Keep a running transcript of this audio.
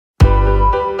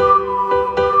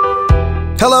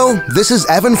Hello, this is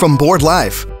Evan from Board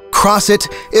Live. Crosset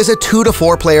is a 2 to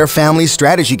 4 player family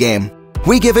strategy game.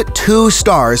 We give it 2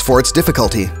 stars for its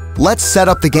difficulty. Let's set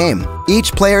up the game.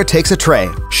 Each player takes a tray,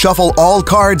 shuffle all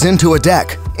cards into a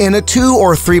deck. In a 2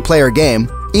 or 3 player game,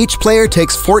 each player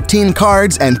takes 14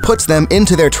 cards and puts them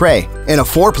into their tray. In a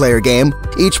 4 player game,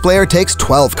 each player takes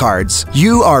 12 cards.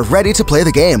 You are ready to play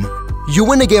the game. You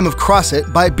win a game of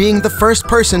Crosset by being the first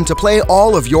person to play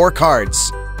all of your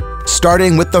cards.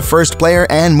 Starting with the first player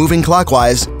and moving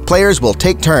clockwise, players will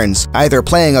take turns, either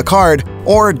playing a card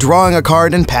or drawing a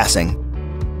card and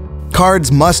passing.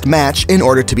 Cards must match in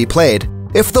order to be played.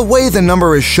 If the way the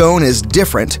number is shown is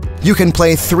different, you can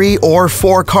play 3 or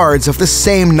 4 cards of the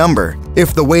same number.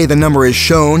 If the way the number is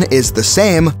shown is the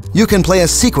same, you can play a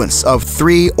sequence of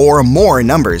 3 or more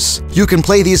numbers. You can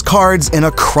play these cards in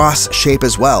a cross shape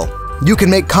as well. You can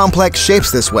make complex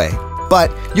shapes this way, but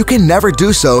you can never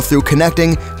do so through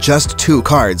connecting just 2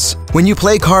 cards. When you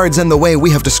play cards in the way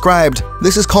we have described,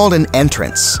 this is called an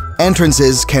entrance.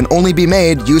 Entrances can only be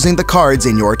made using the cards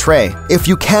in your tray. If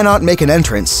you cannot make an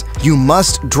entrance, you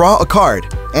must draw a card,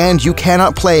 and you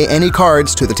cannot play any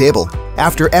cards to the table.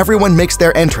 After everyone makes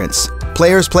their entrance,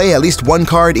 players play at least 1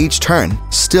 card each turn,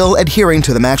 still adhering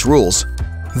to the match rules.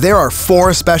 There are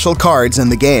 4 special cards in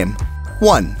the game.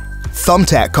 1.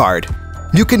 Thumbtack card.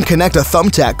 You can connect a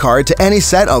Thumbtack card to any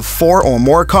set of 4 or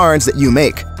more cards that you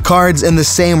make. Cards in the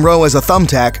same row as a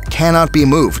Thumbtack cannot be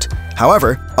moved.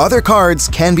 However, other cards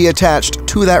can be attached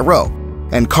to that row,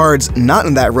 and cards not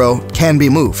in that row can be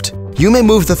moved. You may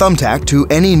move the Thumbtack to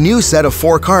any new set of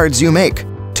 4 cards you make.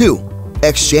 2.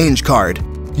 Exchange card.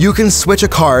 You can switch a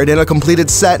card in a completed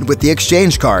set with the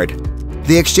exchange card.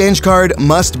 The exchange card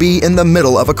must be in the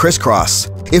middle of a crisscross.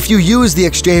 If you use the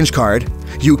exchange card,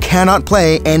 you cannot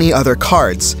play any other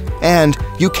cards, and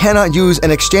you cannot use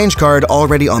an exchange card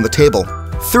already on the table.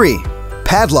 3.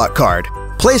 Padlock card.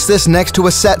 Place this next to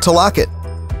a set to lock it.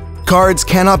 Cards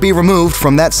cannot be removed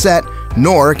from that set,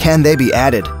 nor can they be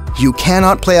added. You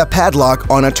cannot play a padlock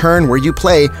on a turn where you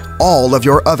play all of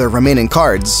your other remaining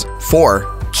cards.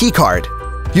 4. Key card.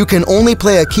 You can only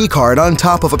play a key card on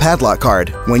top of a padlock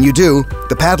card. When you do,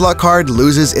 the padlock card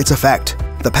loses its effect.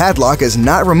 The padlock is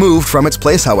not removed from its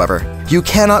place, however. You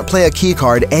cannot play a key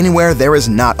card anywhere there is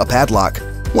not a padlock.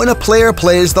 When a player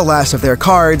plays the last of their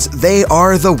cards, they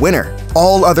are the winner.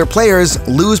 All other players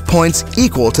lose points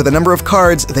equal to the number of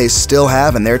cards they still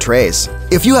have in their trays.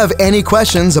 If you have any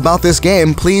questions about this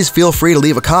game, please feel free to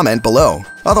leave a comment below.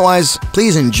 Otherwise,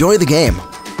 please enjoy the game.